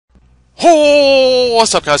Oh,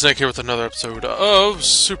 what's up guys, Nick here with another episode of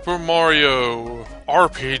Super Mario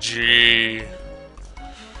RPG.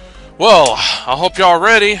 Well, I hope y'all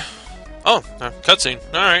ready. Oh, cutscene,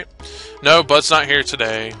 alright. No, Bud's not here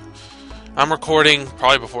today. I'm recording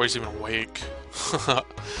probably before he's even awake.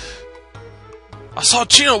 I saw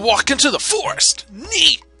Geno walk into the forest!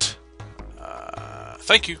 Neat!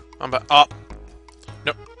 Thank you. I'm back.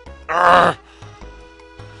 Nope.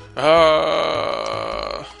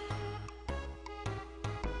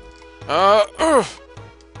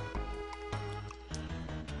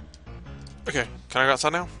 Okay, can I go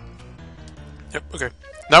outside now? Yep, okay.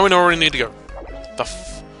 Now we know where we need to go. The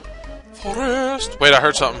forest. Wait, I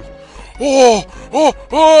heard something. Oh!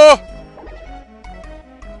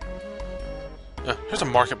 Here's a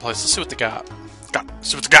marketplace. Let's see what they got.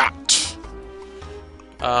 See what they got.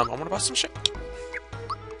 I want to buy some shit.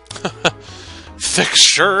 Thick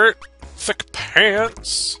shirt. Thick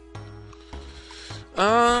pants.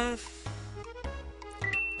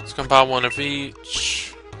 Let's go buy one of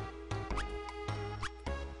each.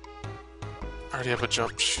 I already have a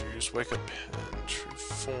jump shoes. Wake up pin. True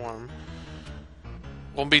form.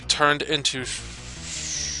 Won't be turned into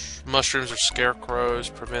mushrooms or scarecrows.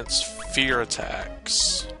 Prevents fear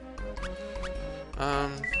attacks.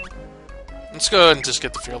 Let's go ahead and just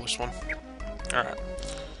get the fearless one. Alright.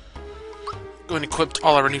 Go and equip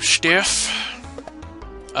all our new stuff.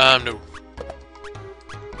 No.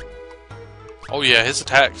 Oh yeah, his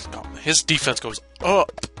defense goes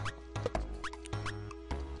up.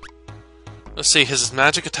 Let's see, his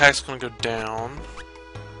magic attack's gonna go down.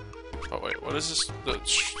 Oh wait, what does this the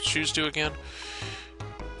shoes do again?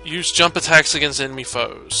 Use jump attacks against enemy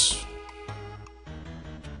foes.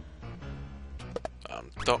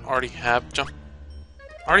 Don't already have jump.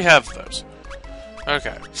 I already have those.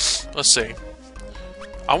 Okay, let's see.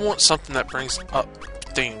 I want something that brings up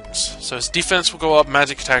things. So his defense will go up,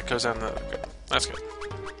 magic attack goes down. Okay, that's good.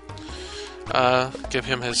 Give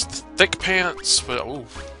him his thick pants. Ooh,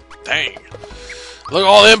 dang. Look at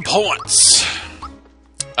all them points.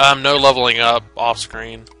 No leveling up off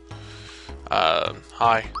screen.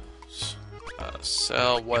 Hi.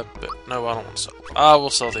 Sell weapon. No, I don't want to sell. I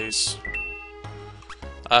will sell these.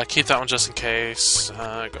 Keep that one just in case. Go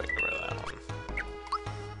ahead and get rid of that one.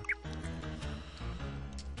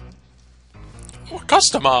 Oh,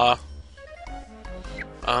 customer!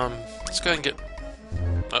 Let's go ahead and get...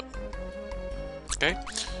 Oh. Okay.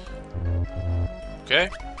 Okay.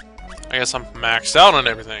 I guess I'm maxed out on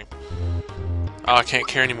everything. Oh, I can't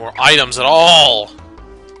carry any more items at all!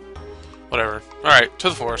 Whatever. Alright, to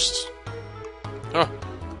the forest. Oh.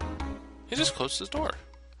 He just closed his door.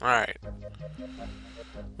 Alright.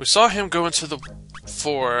 We saw him go into the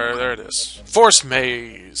there it is. Forest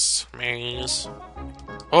maze.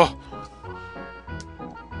 Oh.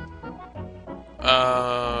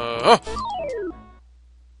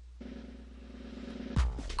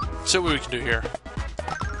 See what we can do here.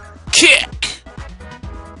 Kick!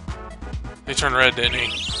 He turned red, didn't he?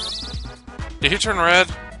 Did he turn red?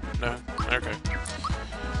 No. Okay.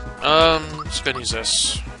 Let's go and use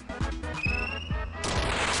this.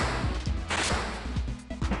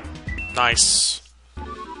 Nice.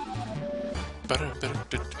 And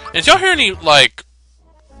did y'all hear any, like,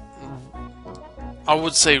 I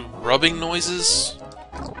would say rubbing noises?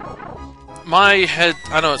 My head,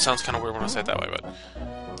 I know it sounds kind of weird when I say it that way, but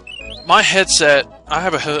my headset, I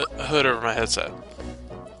have a hood over my headset.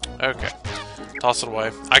 Okay. Toss it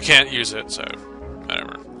away. I can't use it, so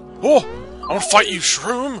whatever. Oh! I want to fight you,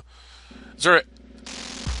 Shroom! Is there a...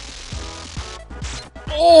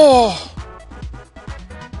 Oh!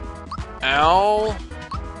 Ow.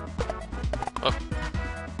 Oh.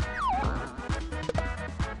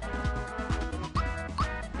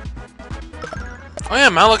 Oh yeah,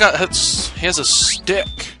 Mallow he has a stick.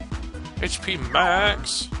 HP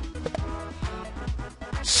max.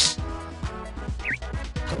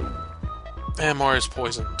 And Mario's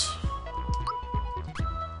poisoned.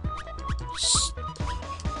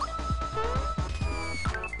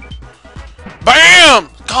 BAM!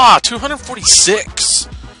 God, 246!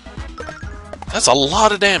 That's a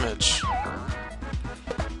lot of damage.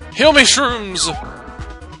 Heal me, Shrooms!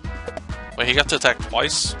 Wait, he got to attack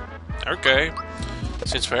twice? Okay.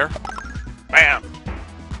 Seems fair. Bam!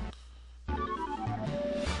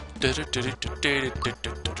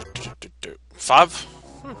 Five?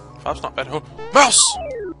 Five's not bad. Oh, mouse!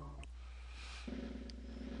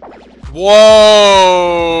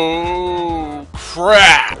 Whoa!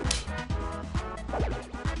 Crap!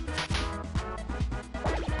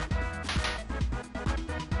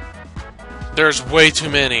 There's way too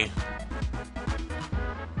many.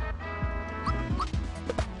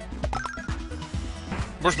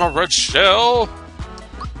 Where's my red shell?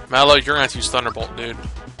 Mallow, you're gonna have to use Thunderbolt, dude.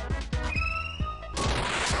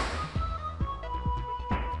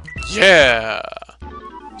 Yeah!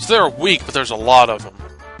 So they're weak, but there's a lot of them.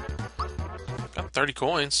 Got 30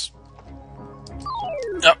 coins.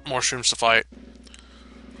 Yep, more shrooms to fight.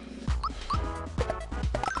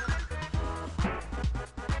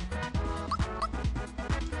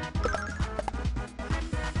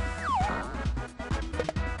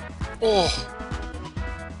 Oh!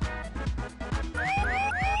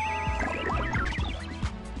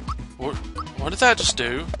 What did that just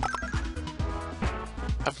do? I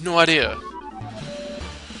have no idea.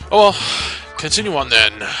 Oh well, continue on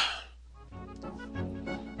then.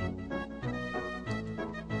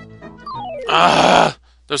 Ah!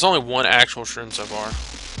 There's only one actual shroom so far.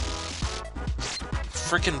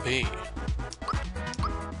 Frickin' bee.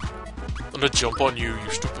 I'm gonna jump on you,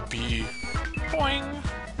 you stupid bee. Boing!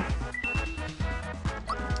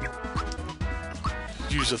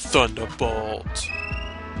 Use a thunderbolt.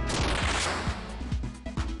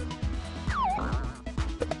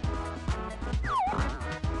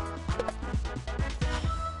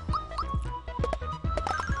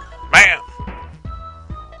 Bam!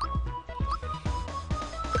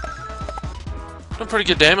 Done pretty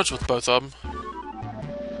good damage with both of them.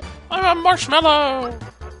 I'm a marshmallow!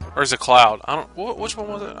 Or is it cloud? I don't. Which one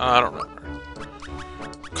was it? I don't remember.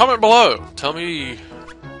 Comment below. Tell me.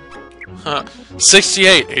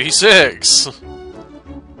 68, 86.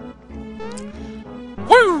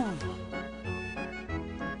 Woo!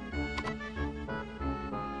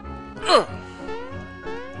 I'll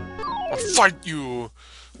fight you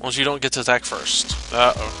once you don't get to attack first.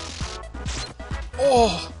 Uh-oh.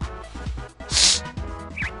 Oh!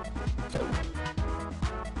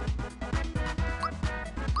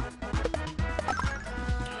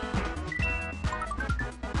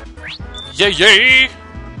 Yay, yay!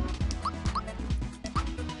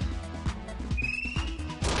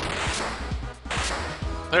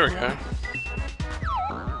 There we go.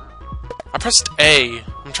 I pressed A.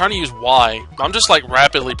 I'm trying to use Y. I'm just like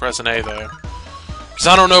rapidly pressing A though, because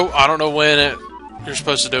I don't know when you're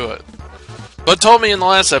supposed to do it. But it told me in the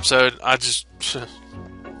last episode. It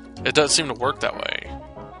doesn't seem to work that way.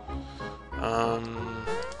 Oh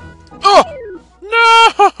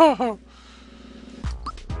no!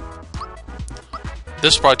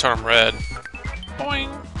 This will probably turn them red. Boing.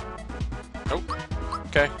 Nope.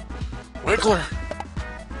 Okay. Wiggler.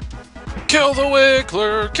 Kill the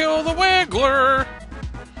Wiggler! Kill the Wiggler!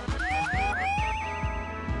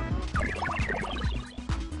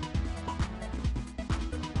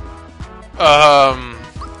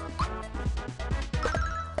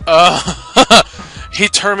 He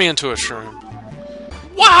turned me into a shroom.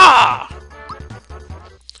 Wah!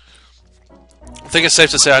 I think it's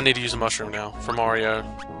safe to say I need to use a mushroom now for Mario.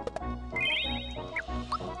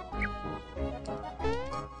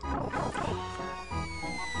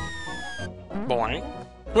 Boing.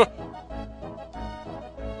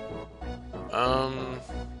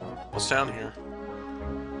 What's down here?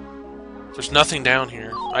 There's nothing down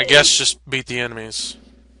here. I guess just beat the enemies.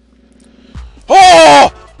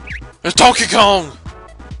 Oh! It's Donkey Kong!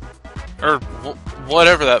 Or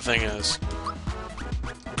whatever that thing is.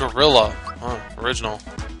 Gorilla. Huh, original.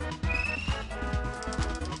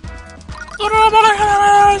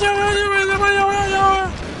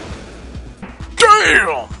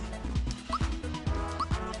 Damn!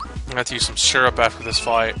 I'm gonna have to use some syrup after this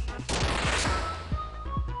fight.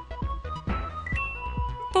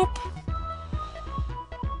 Boop.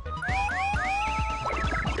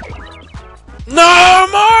 No,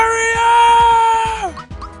 Mario!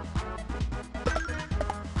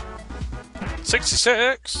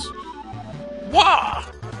 66. Wow!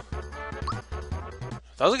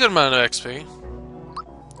 That was a good amount of XP.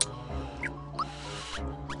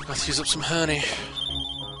 Let's use up some honey.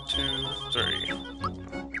 2, 3.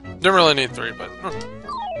 Didn't really need 3, but...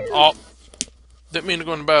 Oh! Didn't mean to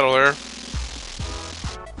go into battle there.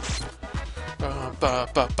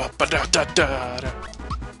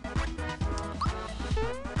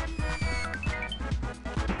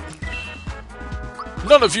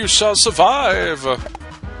 None of you shall survive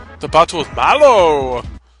the battle with Mallow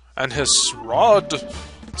and his rod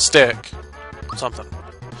stick. Something.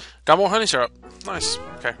 Got more honey syrup. Nice.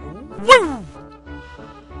 Okay. Woo!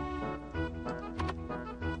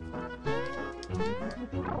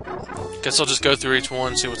 Guess I'll just go through each one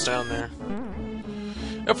and see what's down there.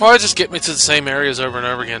 It'll probably just get me to the same areas over and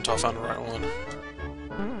over again until I find the right one.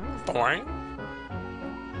 Boing.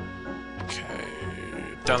 Okay.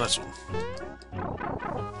 Down this one.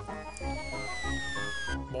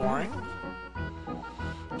 Boing.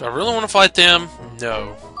 Do I really want to fight them?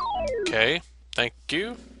 No. Okay. Thank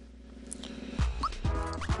you.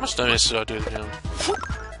 How much damage did I do to him?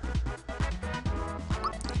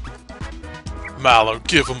 Mallow,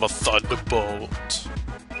 give him a thunderbolt.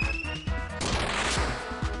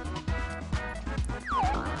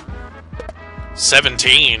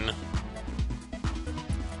 $17.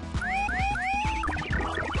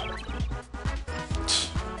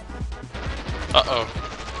 Uh-oh.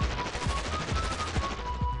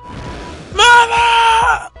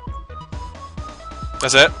 Mama!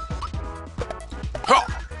 That's it? Huh.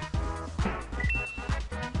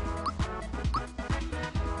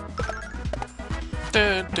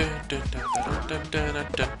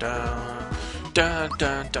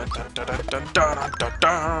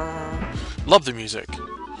 Love the music.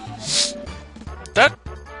 That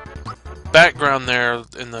background there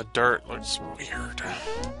in the dirt looks weird.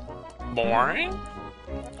 Boring.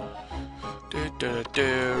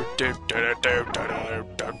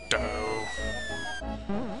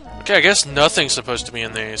 Okay, I guess nothing's supposed to be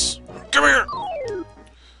in these. Come here!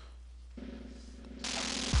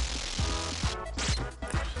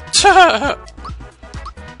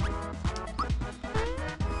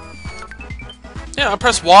 Yeah, I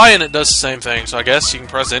press Y and it does the same thing, so I guess you can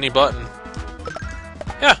press any button.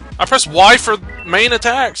 Yeah, I press Y for main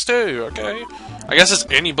attacks too, okay? I guess it's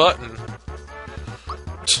any button.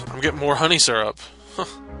 I'm getting more honey syrup.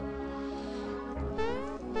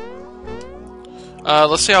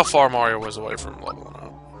 Let's see how far Mario was away from leveling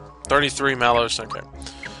up. 33 Mallows, okay.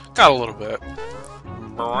 Got a little bit.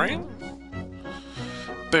 Boing.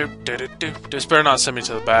 Boop, did it do. This better not send me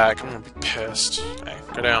to the back. I'm gonna be pissed. Hey,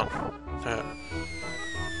 go down. Yeah.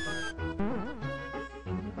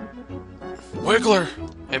 Wiggler!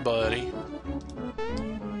 Hey, buddy.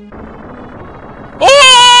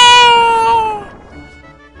 Oh!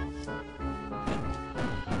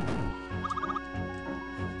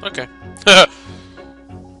 Okay.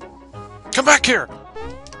 Come back here!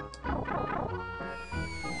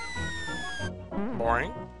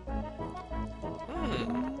 Boring.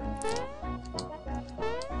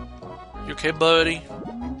 You okay, buddy?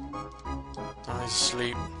 Oh, he's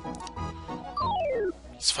asleep.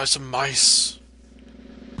 Let's find some mice.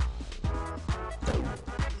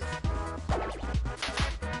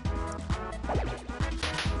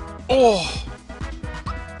 Oh!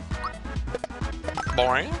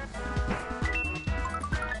 Boring.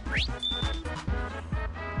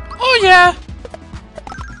 Oh, yeah!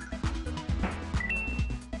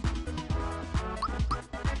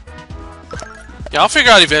 Yeah, I'll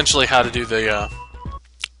figure out eventually how to do the,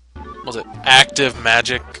 what was it? Active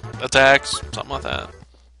magic attacks? Something like that.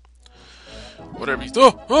 Whatever you...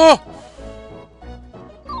 Oh! Oh!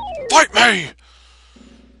 Fight me!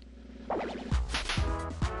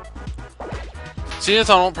 See, if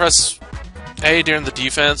I don't press A during the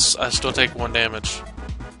defense, I still take 1 damage.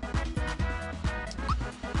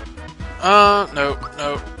 No,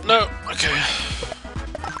 no, no. Okay.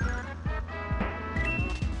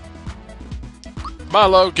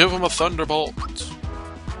 Milo, give him a thunderbolt.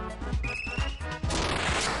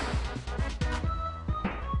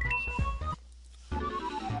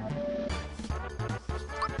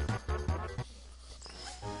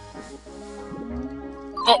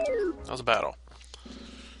 Oh, that was a battle.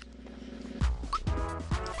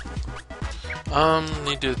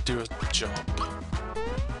 Need to do a jump.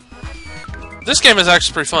 This game is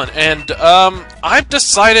actually pretty fun, and I've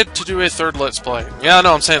decided to do a 3rd Let's Play. Yeah, I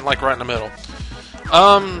know, I'm saying like right in the middle.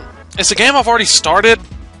 It's a game I've already started,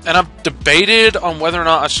 and I've debated on whether or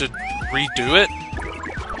not I should redo it.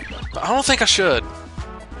 But I don't think I should.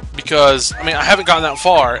 Because, I mean, I haven't gotten that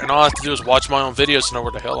far, and all I have to do is watch my own videos to know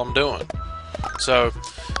what the hell I'm doing. So,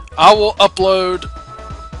 I will upload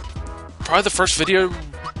probably the first video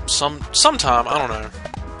sometime, I don't know.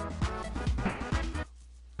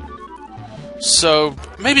 So,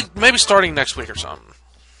 maybe starting next week or something.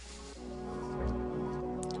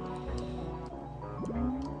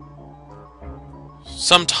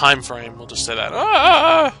 Some time frame, we'll just say that.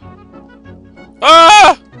 Ah!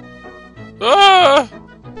 Ah! Ah!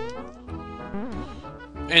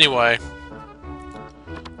 Anyway.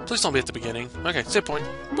 Please don't be at the beginning. Okay, save point.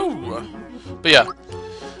 Woo! But yeah.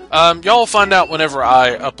 Y'all will find out whenever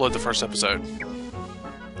I upload the first episode.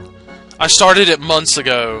 I started it months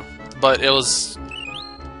ago, but it was...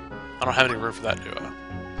 I don't have any room for that, do I?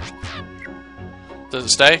 Does it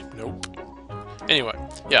stay? Nope. Anyway,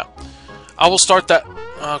 yeah. I will start that...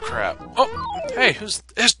 Oh, crap. Oh, hey,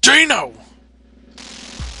 it's Geno!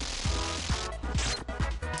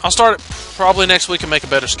 I'll start it probably next week and make a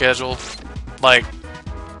better schedule. Like,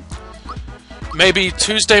 maybe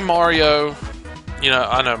Tuesday Mario, You know,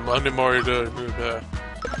 I know Monday Mario.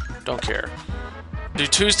 Don't care. Do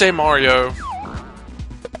Tuesday Mario.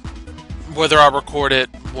 Whether I record it,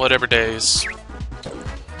 whatever days.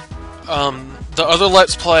 The other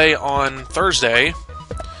Let's Play on Thursday,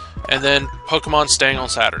 and then Pokemon staying on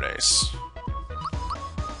Saturdays.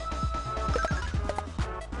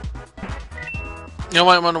 You know,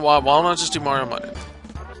 might wonder why don't I just do Mario Monday?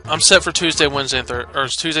 I'm set for Tuesday, Wednesday, and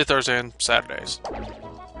Tuesday, Thursday, and Saturdays.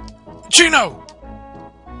 Geno!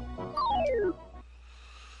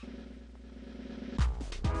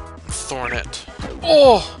 Thornet.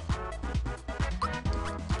 Oh!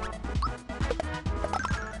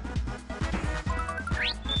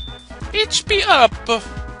 HP up!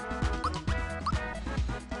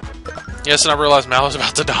 Yes, and I realized Mallow's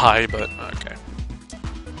about to die, but okay.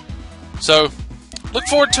 So, look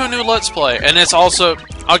forward to a new Let's Play, and it's also,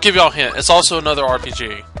 I'll give y'all a hint, it's also another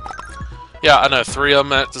RPG. Yeah, I know, 3 of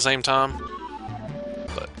them at the same time,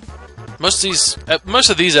 but most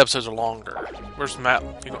of these episodes are longer. Where's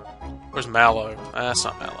Where's Mallow? That's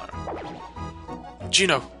not Mallow.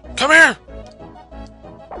 Geno, come here!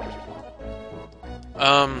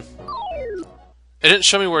 It didn't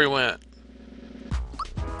show me where he went.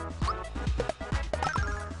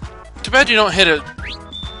 Too bad you don't hit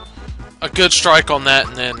a good strike on that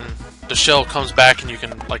and then the shell comes back and you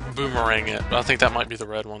can, like, boomerang it. But I think that might be the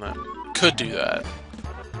red one that could do that.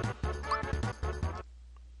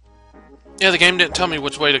 Yeah, the game didn't tell me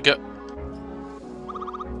which way to go.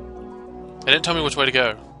 It didn't tell me which way to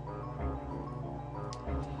go.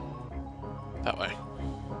 That way.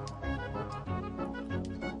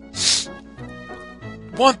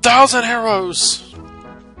 1,000 arrows!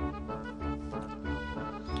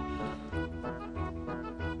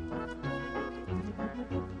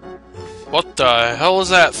 What the hell is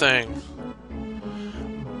that thing?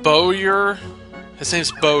 Bowyer? His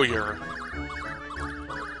name's Bowyer.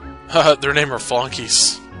 Their name are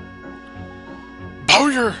flunkies.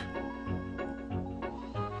 Bowyer!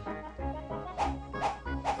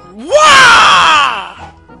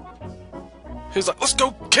 Wah! He's like, let's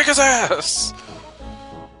go kick his ass!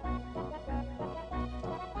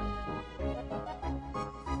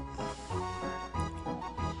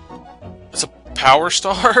 It's a power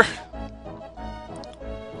star?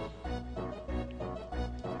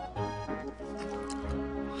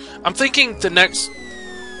 I'm thinking the next...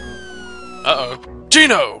 Uh-oh.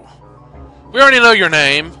 Geno! We already know your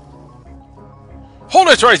name. Hold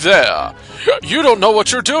it right there! You don't know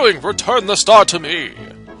what you're doing! Return the star to me!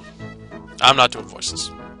 I'm not doing voices.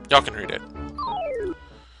 Y'all can read it.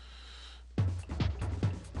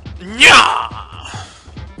 Nya!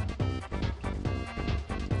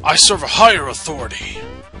 I serve a higher authority.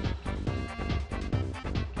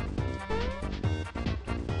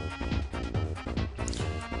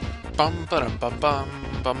 Bum ba dum bum bum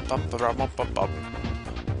bum bum ba dum bum bum.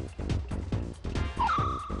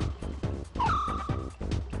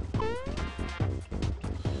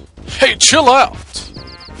 Hey, chill out.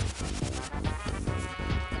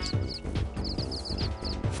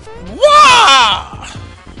 Wah!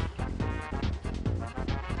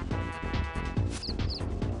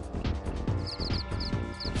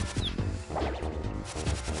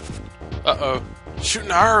 Uh-oh. Shooting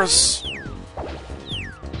arrows.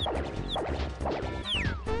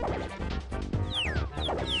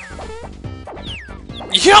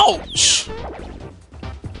 Youch!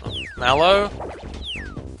 Mallow?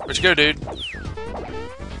 Where'd you go, dude?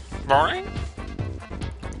 Boring?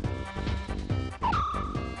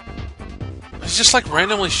 He's just like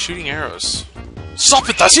randomly shooting arrows. Stop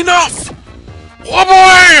it! That's enough!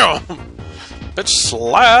 Wabam! Bitch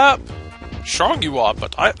slap! Strong you are,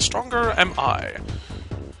 but stronger am I.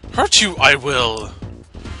 Hurt you I will.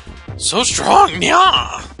 So strong,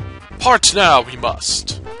 nya! Part now we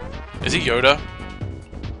must. Is he Yoda?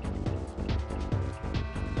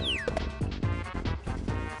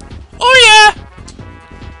 Oh yeah!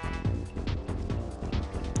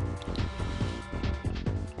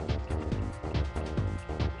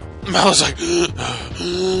 Mal's like,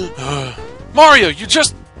 Mario, you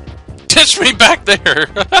just ditched me back there.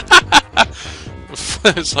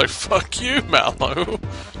 It's like, fuck you, Mallow.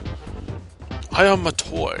 I am a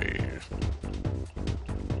toy.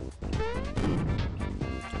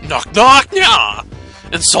 Knock knock, nya!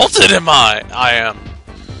 Insulted am I? I am.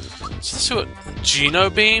 So let's do it. Geno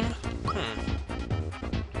beam?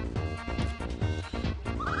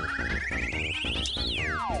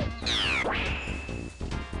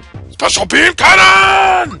 Special beam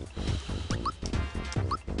cannon!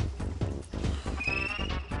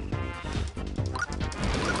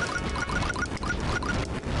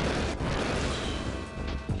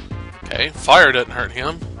 Okay, Fire doesn't hurt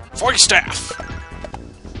him. Voice staff!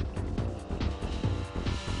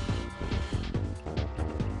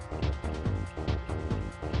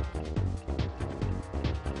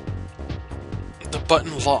 The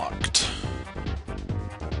button locked.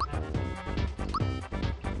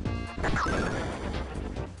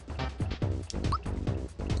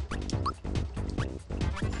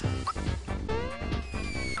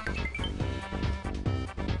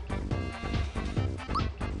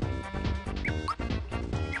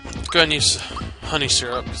 Go ahead and use honey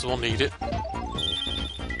syrup, because we'll need it.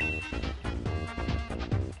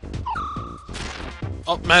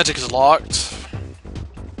 Oh, magic is locked.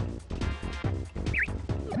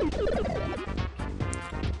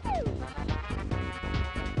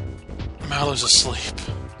 Mallow's asleep.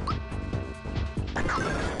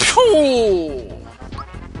 Pew!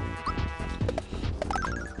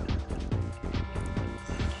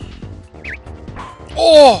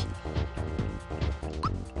 Oh!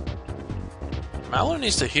 Mallow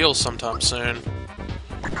needs to heal sometime soon.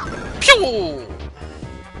 Pew!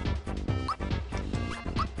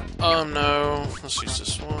 No. Let's use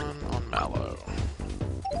this one on Mallow.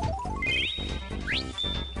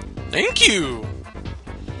 Thank you!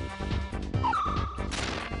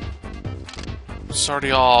 It's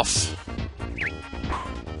already off.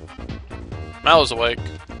 Mallow's awake.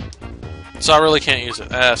 So I really can't use it.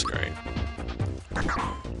 That's great.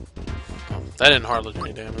 That didn't hardly do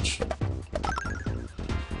any damage.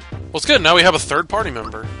 Well, it's good. Now we have a third party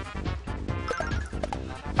member.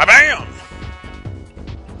 Bam!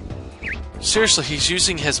 Seriously, he's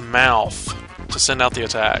using his mouth to send out the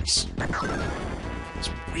attacks. It's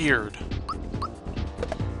weird.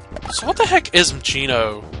 So what the heck is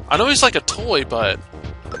Geno? I know he's like a toy, but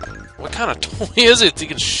what kind of toy is it that he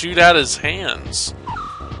can shoot out his hands?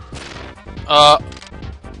 Ow.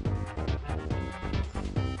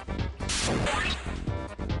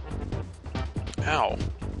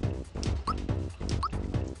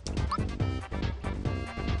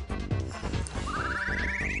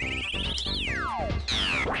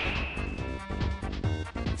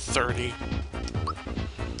 $30.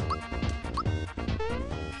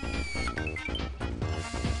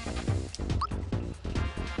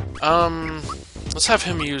 Let's have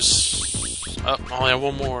him use... Oh, I only have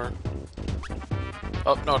one more.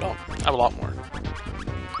 Oh, no, don't. I have a lot more.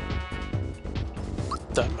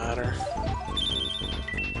 Doesn't matter.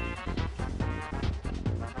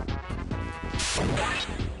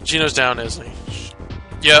 Geno's down, isn't he?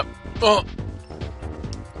 Yep. Oh.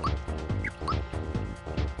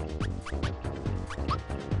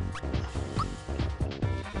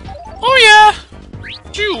 Oh yeah!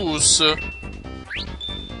 Juice!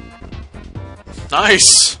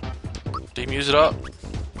 Nice! Did he use it up?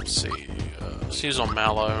 Let's see. Let's use on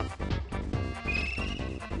Mallow.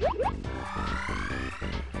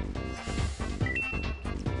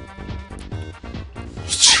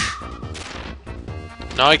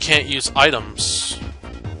 Now I can't use items.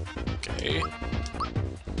 Okay.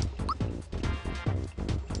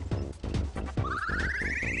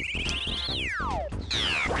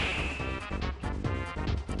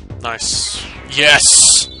 Nice.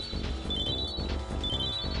 Yes!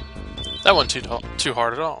 That wasn't too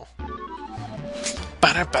hard at all.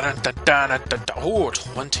 Oh,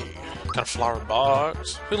 20. Got a flower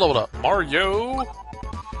box. Who leveled up? Mario!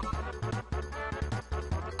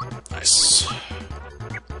 Nice.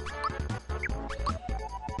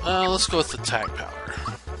 Let's go with the tag power.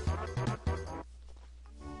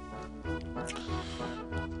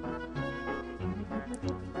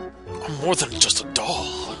 I'm more than just a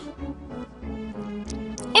doll.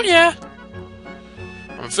 Oh yeah!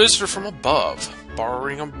 I'm a visitor from above,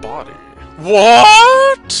 borrowing a body.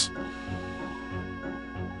 What?!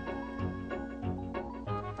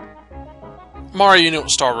 Mario, you know what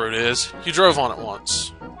Star Road is. You drove on it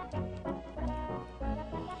once.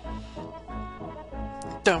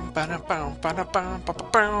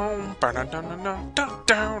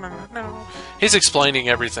 He's explaining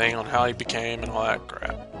everything on how he became and all that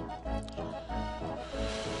crap.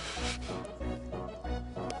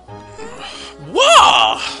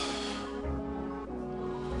 Whoa!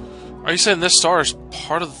 Are you saying this star is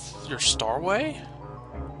part of your starway?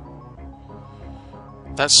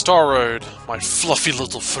 That Star Road, my fluffy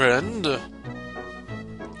little friend.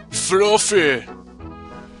 Fluffy!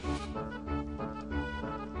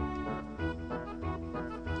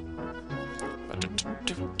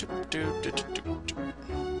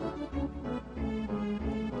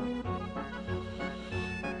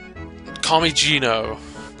 Call me Geno.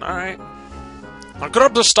 Alright. Now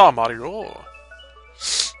grab the star, Mario.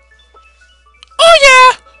 Oh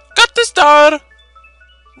yeah! Got the star!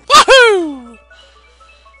 Woohoo!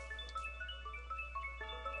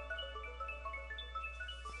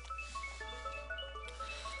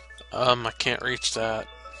 I can't reach that.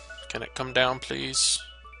 Can it come down, please?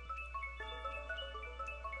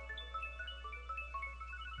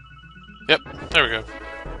 Yep, there we go.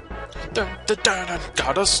 Dun, dun, dun, dun,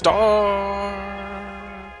 got a star!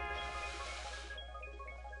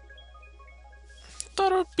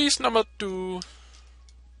 Star piece number 2.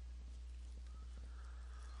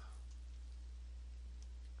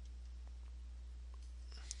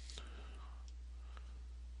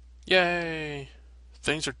 Yay!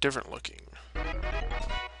 Things are different looking.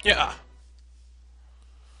 Yeah!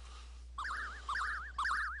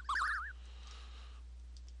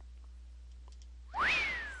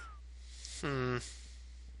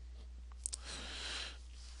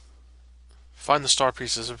 Find the star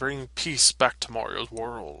pieces and bring peace back to Mario's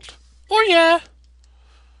world. Oh yeah!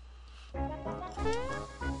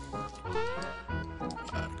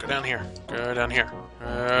 Go down here. Go down here.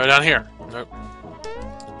 Go down here. Nope.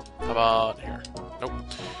 How about here? Nope.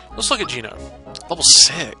 Let's look at Geno. Level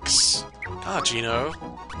 6. God, Geno.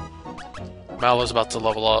 Mallow's about to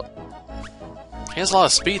level up. He has a lot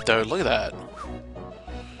of speed, though. Look at that.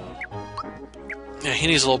 Yeah, he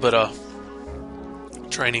needs a little bit of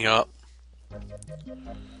training up.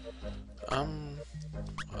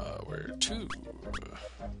 Where to?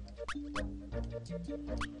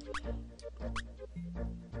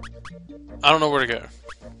 I don't know where to go.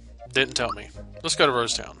 Didn't tell me. Let's go to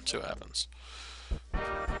Rosetown, see what happens.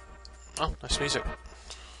 Oh, nice music.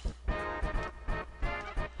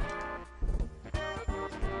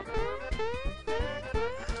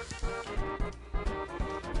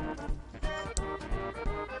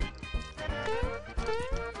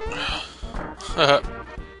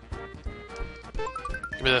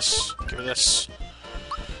 Give me this. Give me this.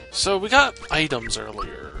 So, we got items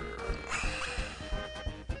earlier.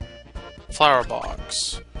 Flower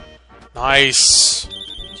box. Nice.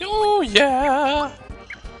 Oh, yeah.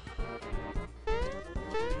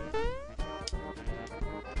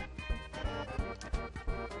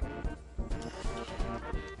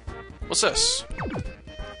 What's this?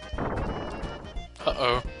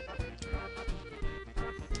 Uh-oh.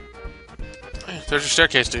 Hey, there's your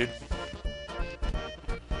staircase, dude.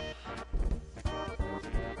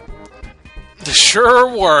 They sure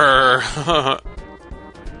were.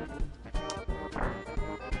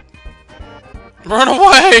 Run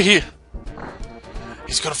away!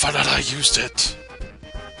 He's gonna find out I used it.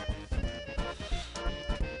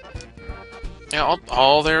 Yeah,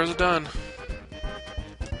 all there is done.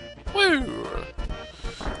 Woo!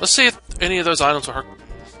 Let's see if any of those items will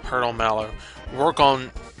hurt on Mallow. Work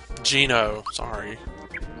on Geno. Sorry.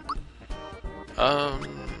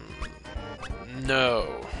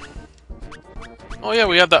 No. Oh yeah,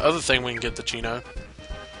 we have that other thing we can get to Geno.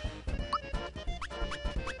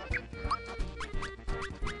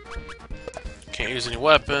 Can't use any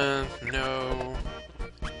weapon. No.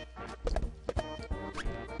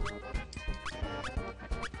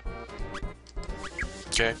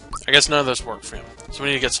 Okay. I guess none of this worked for him. So we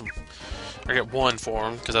need to get some... or get one for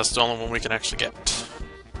him, because that's the only one we can actually get.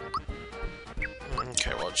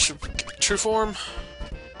 Okay, well, should we get true form?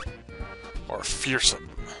 Or fearsome?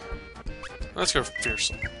 Let's go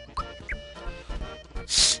fearsome.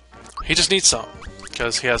 He just needs some,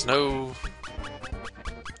 because he has no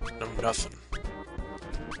nothing.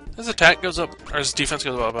 His attack goes up, or his defense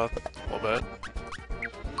goes up a little bit.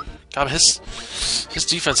 God, his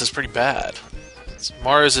defense is pretty bad.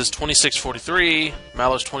 Mars is 2643,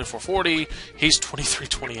 Mallow's 2440, he's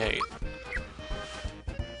 2328.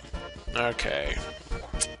 Okay.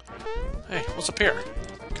 Hey, what's up here?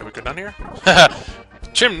 Can we go down here?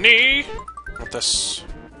 Chimney! What this?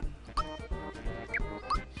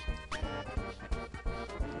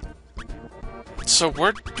 So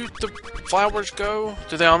where do the flowers go?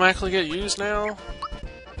 Do they automatically get used now?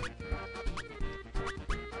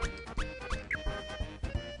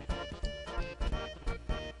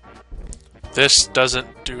 This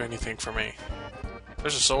doesn't do anything for me.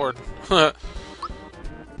 There's a sword.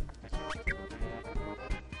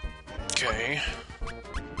 Okay.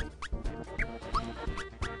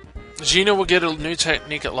 Geno will get a new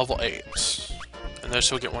technique at level 8. And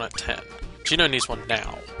this will get one at 10. Geno needs one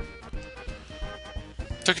now.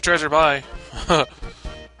 Took a treasure, bye.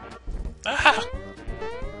 Ah!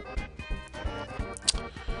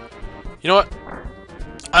 You know what?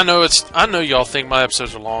 I know y'all think my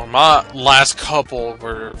episodes are long. My last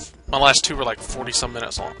two were like 40-some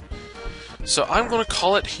minutes long. So I'm gonna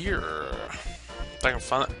call it here. If I can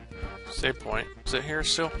find it. Save point. Is it here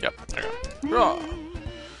still? Yep. There we go.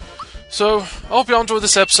 So I hope y'all enjoyed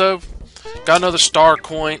this episode. Got another star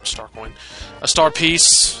coin, a star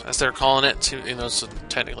piece, as they're calling it. It's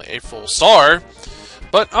technically a full star.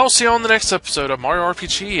 But I'll see you on the next episode of Mario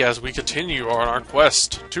RPG as we continue on our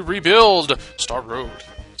quest to rebuild Star Road.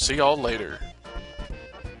 See y'all later.